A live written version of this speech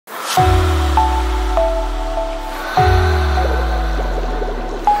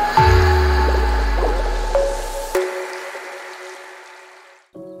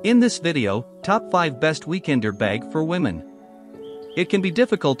In this video, top 5 best weekender bag for women. It can be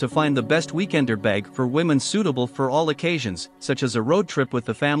difficult to find the best weekender bag for women suitable for all occasions, such as a road trip with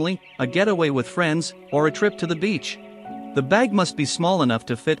the family, a getaway with friends, or a trip to the beach. The bag must be small enough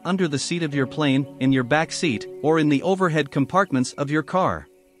to fit under the seat of your plane, in your back seat, or in the overhead compartments of your car.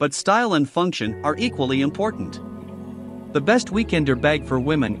 But style and function are equally important. The best weekender bag for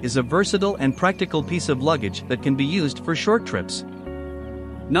women is a versatile and practical piece of luggage that can be used for short trips.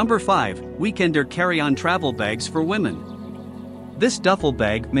 Number 5. Weekender carry-on travel bags for women. This duffel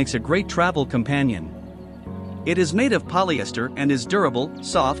bag makes a great travel companion. It is made of polyester and is durable,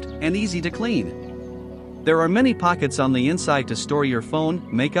 soft, and easy to clean. There are many pockets on the inside to store your phone,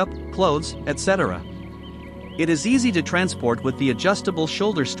 makeup, clothes, etc. It is easy to transport with the adjustable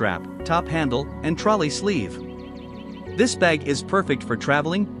shoulder strap, top handle, and trolley sleeve. This bag is perfect for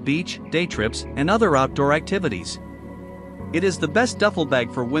traveling, beach, day trips, and other outdoor activities. It is the best duffel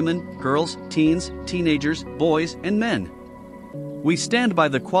bag for women, girls, teens, teenagers, boys, and men. We stand by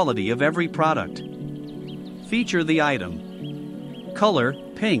the quality of every product. Feature the item. Color,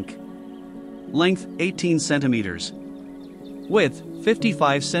 pink. Length, 18 centimeters. Width,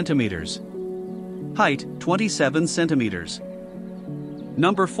 55 centimeters. Height, 27 centimeters.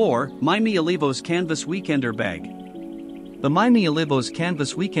 Number 4. MyMealivos Canvas Weekender Bag. The MyMealivos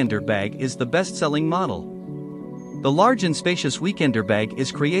Canvas Weekender Bag is the best-selling model. The large and spacious weekender bag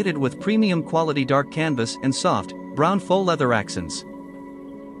is created with premium quality dark canvas and soft, brown faux leather accents.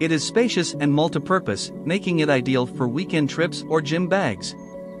 It is spacious and multi-purpose, making it ideal for weekend trips or gym bags.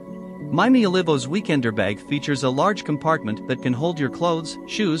 MyMealivos Weekender Bag features a large compartment that can hold your clothes,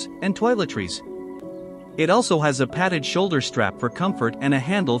 shoes, and toiletries. It also has a padded shoulder strap for comfort and a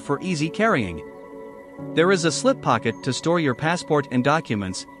handle for easy carrying. There is a slip pocket to store your passport and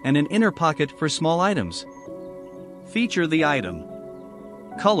documents, and an inner pocket for small items. Feature the item.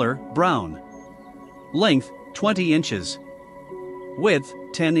 Color, brown. Length, 20 inches. Width,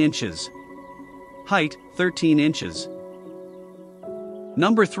 10 inches. Height, 13 inches.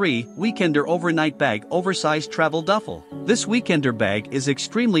 Number 3. Weekender Overnight Bag Oversized Travel Duffel. This weekender bag is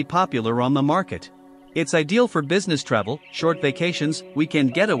extremely popular on the market. It's ideal for business travel, short vacations,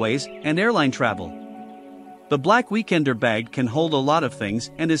 weekend getaways, and airline travel. The black weekender bag can hold a lot of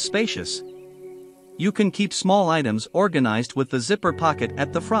things and is spacious. You can keep small items organized with the zipper pocket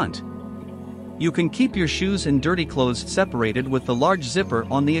at the front. You can keep your shoes and dirty clothes separated with the large zipper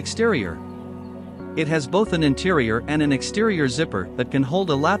on the exterior. It has both an interior and an exterior zipper that can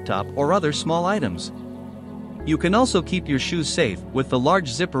hold a laptop or other small items. You can also keep your shoes safe with the large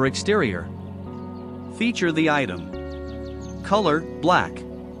zipper exterior. Feature the item. Color, black.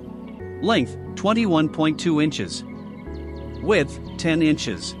 Length, 21.2 inches. Width, 10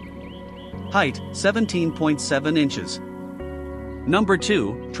 inches. Height, 17.7 inches. Number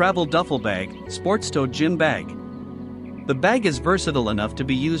 2. Travel Duffel Bag, Sports Tote Gym Bag. The bag is versatile enough to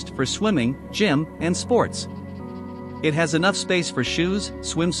be used for swimming, gym, and sports. It has enough space for shoes,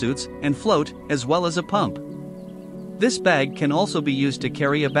 swimsuits, and float, as well as a pump. This bag can also be used to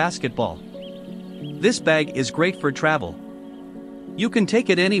carry a basketball. This bag is great for travel. You can take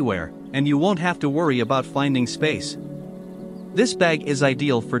it anywhere, and you won't have to worry about finding space. This bag is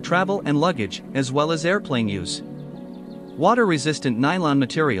ideal for travel and luggage, as well as airplane use. Water-resistant nylon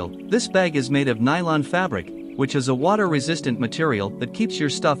material. This bag is made of nylon fabric, which is a water-resistant material that keeps your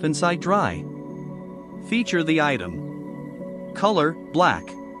stuff inside dry. Feature the item. Color, black.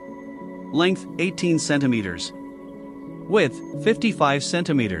 Length, 18 centimeters. Width, 55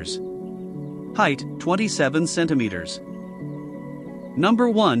 centimeters. Height, 27 centimeters. Number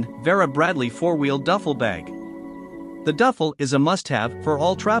 1. Vera Bradley 4-Wheel Duffel Bag. The duffel is a must-have for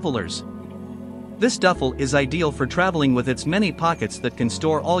all travelers. This duffel is ideal for traveling with its many pockets that can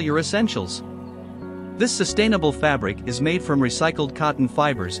store all your essentials. This sustainable fabric is made from recycled cotton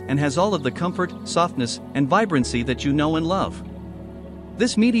fibers and has all of the comfort, softness, and vibrancy that you know and love.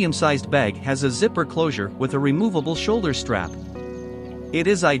 This medium-sized bag has a zipper closure with a removable shoulder strap. It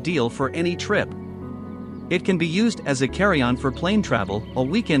is ideal for any trip. It can be used as a carry-on for plane travel, a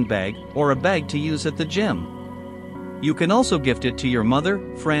weekend bag, or a bag to use at the gym. You can also gift it to your mother,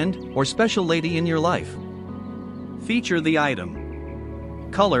 friend, or special lady in your life. Feature the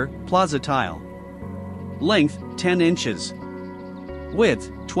item. Color, plaza tile. Length, 10 inches.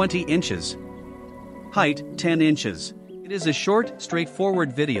 Width, 20 inches. Height, 10 inches. It is a short,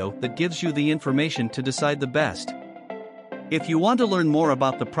 straightforward video that gives you the information to decide the best. If you want to learn more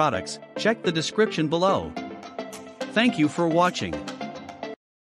about the products, check the description below. Thank you for watching.